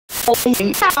Oh,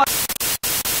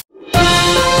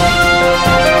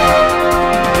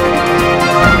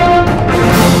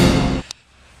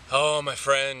 my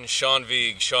friend, Sean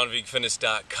Vigue,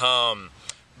 SeanVigueFitness.com.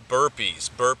 Burpees.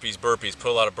 Put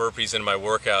a lot of burpees in my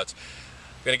workouts.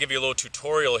 I'm going to give you a little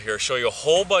tutorial here, show you a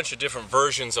whole bunch of different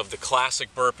versions of the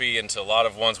classic burpee into a lot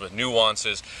of ones with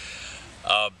nuances.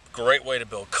 Great way to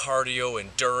build cardio,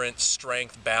 endurance,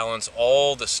 strength, balance,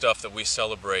 all the stuff that we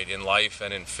celebrate in life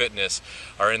and in fitness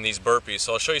are in these burpees.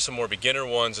 So I'll show you some more beginner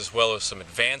ones as well as some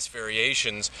advanced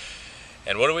variations.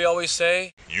 And what do we always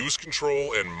say? Use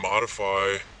control and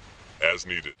modify as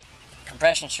needed.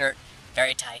 Compression shirt,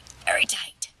 very tight, very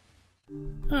tight.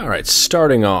 Alright,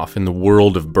 starting off in the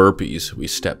world of burpees, we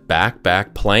step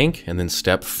back, plank, and then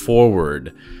step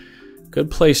forward. Good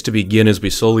place to begin as we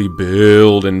slowly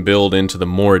build and build into the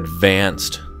more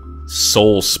advanced,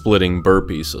 soul-splitting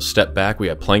burpees. So step back, we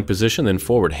have plank position, then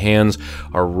forward. Hands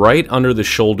are right under the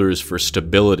shoulders for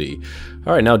stability.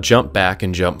 Alright, now jump back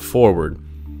and jump forward.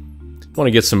 Want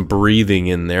to get some breathing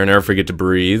in there, never forget to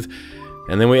breathe.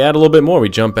 And then we add a little bit more. We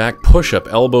jump back, push up,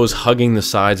 elbows hugging the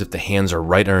sides if the hands are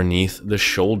right underneath the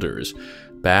shoulders.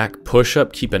 Back, push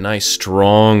up, keep a nice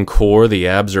strong core. The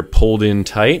abs are pulled in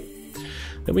tight.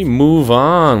 Then we move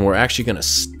on. We're actually going to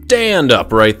stand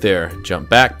up right there. Jump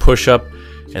back, push up,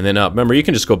 and then up. Remember, you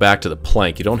can just go back to the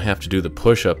plank. You don't have to do the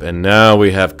push up. And now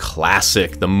we have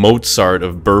classic, the Mozart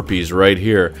of burpees right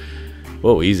here.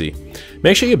 Whoa, easy.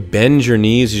 Make sure you bend your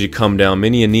knees as you come down.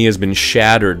 Many a knee has been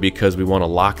shattered because we want to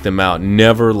lock them out.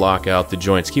 Never lock out the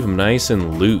joints. Keep them nice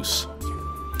and loose.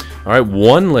 All right,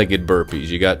 one-legged burpees.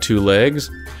 You got two legs.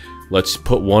 Let's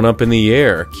put one up in the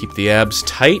air. Keep the abs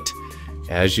tight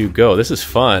as you go. This is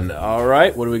fun. All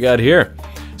right, what do we got here?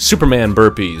 Superman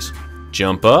burpees.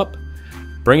 Jump up,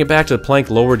 bring it back to the plank,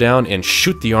 lower down, and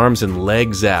shoot the arms and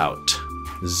legs out.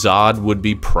 Zod would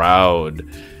be proud.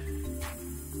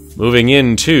 Moving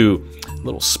into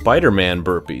little Spiderman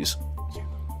burpees.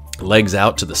 Legs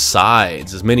out to the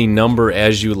sides, as many number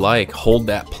as you like. Hold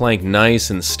that plank nice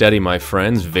and steady, my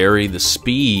friends. Vary the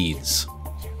speeds.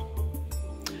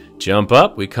 Jump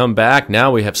up, we come back.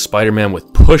 Now we have Spiderman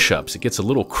with push-ups. It gets a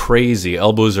little crazy.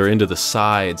 Elbows are into the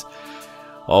sides.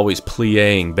 Always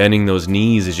plieing, bending those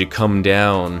knees as you come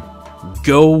down.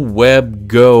 Go, Web,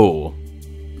 go.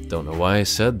 Don't know why I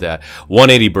said that.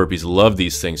 180 burpees, love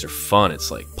these things. They're fun.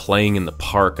 It's like playing in the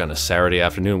park on a Saturday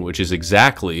afternoon, which is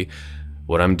exactly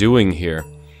what I'm doing here.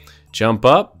 Jump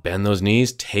up, bend those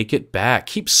knees, take it back.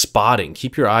 Keep spotting.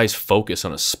 Keep your eyes focused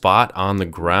on a spot on the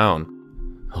ground.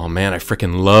 Oh man, I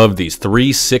freaking love these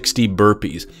 360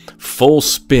 burpees. Full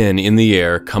spin in the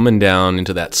air, coming down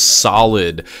into that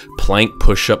solid plank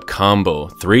push-up combo.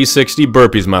 360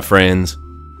 burpees, my friends.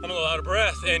 I'm a little out of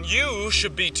breath, and you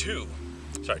should be too.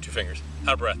 Sorry, two fingers.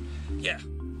 Out of breath. Yeah.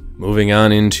 Moving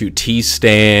on into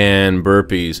T-stand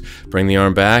burpees. Bring the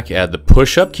arm back, add the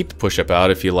push-up. Keep the push-up out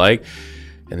if you like.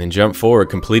 And then jump forward,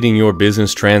 completing your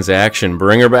business transaction.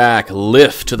 Bring her back.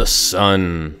 Lift to the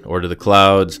sun or to the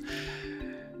clouds.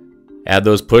 Add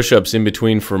those push-ups in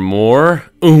between for more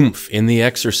oomph in the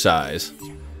exercise.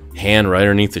 Hand right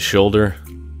underneath the shoulder.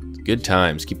 Good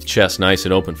times. Keep the chest nice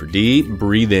and open for deep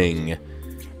breathing.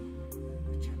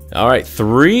 All right,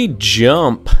 3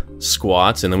 jump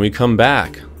squats, and then we come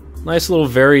back. Nice little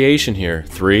variation here.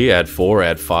 3, add 4,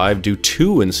 add 5, do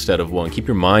 2 instead of 1. Keep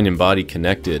your mind and body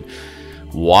connected.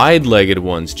 Wide-legged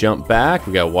ones, jump back.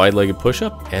 We got wide-legged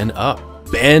push-up and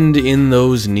up. Bend in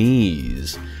those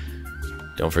knees.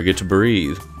 Don't forget to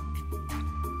breathe.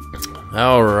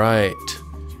 All right.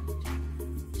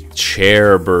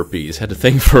 Chair burpees. Had to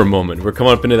think for a moment. We're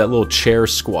coming up into that little chair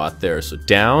squat there. So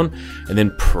down and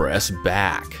then press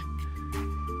back.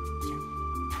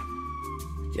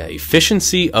 Yeah,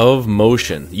 efficiency of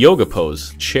motion. Yoga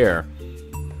pose, chair.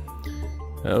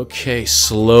 Okay,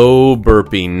 slow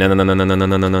burpee.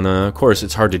 No. Of course,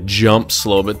 it's hard to jump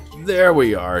slow, but there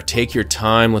we are. Take your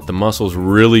time. Let the muscles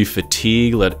really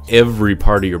fatigue. Let every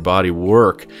part of your body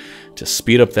work to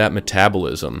speed up that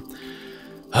metabolism.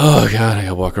 Oh god, I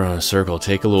gotta walk around in a circle.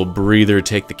 Take a little breather,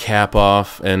 take the cap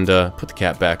off, and put the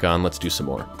cap back on. Let's do some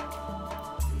more.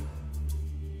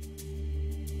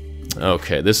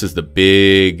 Okay, this is the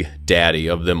big daddy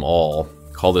of them all.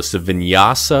 Call this the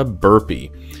Vinyasa burpee.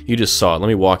 You just saw it. Let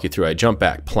me walk you through. I jump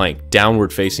back, plank,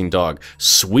 downward facing dog,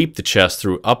 sweep the chest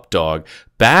through, up dog,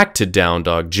 back to down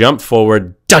dog, jump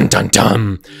forward, dun dun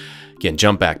dun. Again,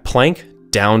 jump back, plank,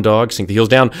 down dog, sink the heels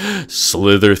down,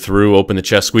 slither through, open the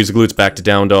chest, squeeze the glutes, back to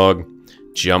down dog,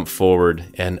 jump forward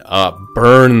and up.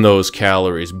 Burn those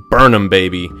calories. Burn them,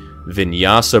 baby.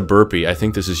 Vinyasa burpee. I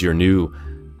think this is your new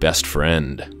best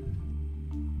friend.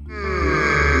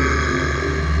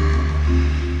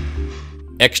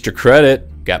 Extra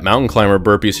credit. Got mountain climber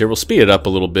burpees here. We'll speed it up a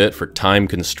little bit for time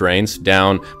constraints.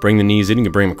 Down, bring the knees in. You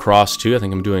can bring them across too. I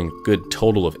think I'm doing a good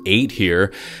total of 8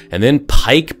 here. And then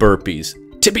pike burpees.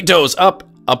 Tippy toes up,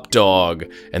 up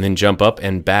dog. And then jump up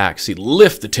and back. See,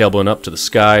 lift the tailbone up to the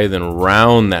sky, then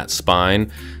round that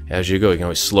spine. As you go, you can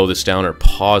always slow this down or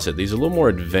pause it. These are a little more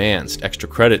advanced, extra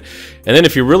credit. And then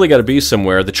if you really got to be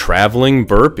somewhere, the traveling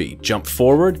burpee. Jump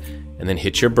forward and then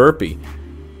hit your burpee.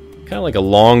 Kind of like a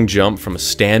long jump from a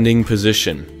standing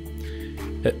position.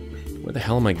 Where the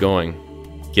hell am I going?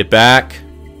 Get back.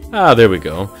 Ah, there we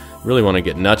go. Really want to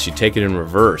get nuts, you take it in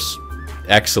reverse.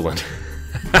 Excellent.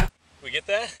 We get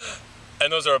that?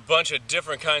 And those are a bunch of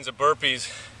different kinds of burpees.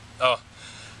 Oh,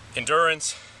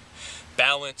 endurance,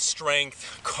 balance,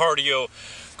 strength, cardio.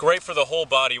 Great for the whole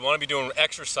body. You want to be doing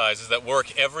exercises that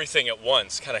work everything at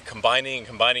once, kind of combining and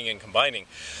combining and combining,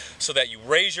 so that you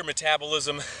raise your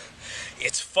metabolism.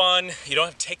 It's fun. You don't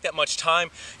have to take that much time.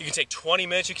 You can take 20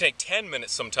 minutes, you can take 10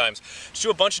 minutes sometimes. Just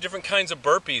do a bunch of different kinds of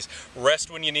burpees.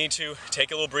 Rest when you need to, take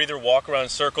a little breather, walk around in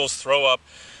circles, throw up,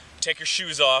 take your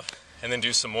shoes off, and then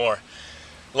do some more.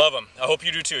 Love them. I hope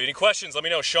you do too. Any questions, let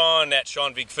me know. Sean at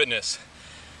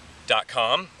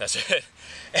SeanVigueFitness.com. That's it.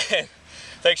 And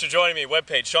thanks for joining me.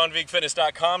 Webpage,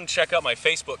 SeanVigueFitness.com. Check out my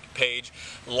Facebook page.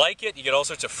 Like it. You get all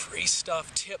sorts of free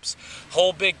stuff, tips,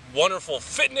 whole big, wonderful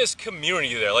fitness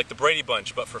community there, like the Brady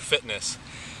Bunch, but for fitness.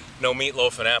 No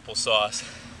meatloaf and applesauce.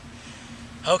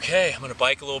 Okay, I'm going to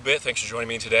bike a little bit. Thanks for joining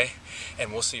me today,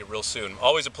 and we'll see you real soon.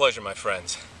 Always a pleasure, my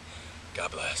friends.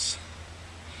 God bless.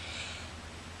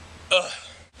 Ugh.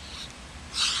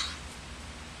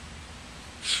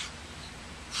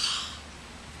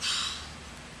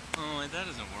 Oh, that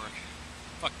doesn't work.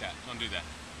 Fuck that. Don't do that.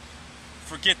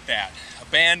 Forget that.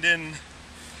 Abandon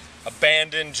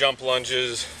jump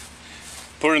lunges.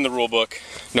 Put it in the rule book.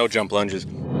 No jump lunges.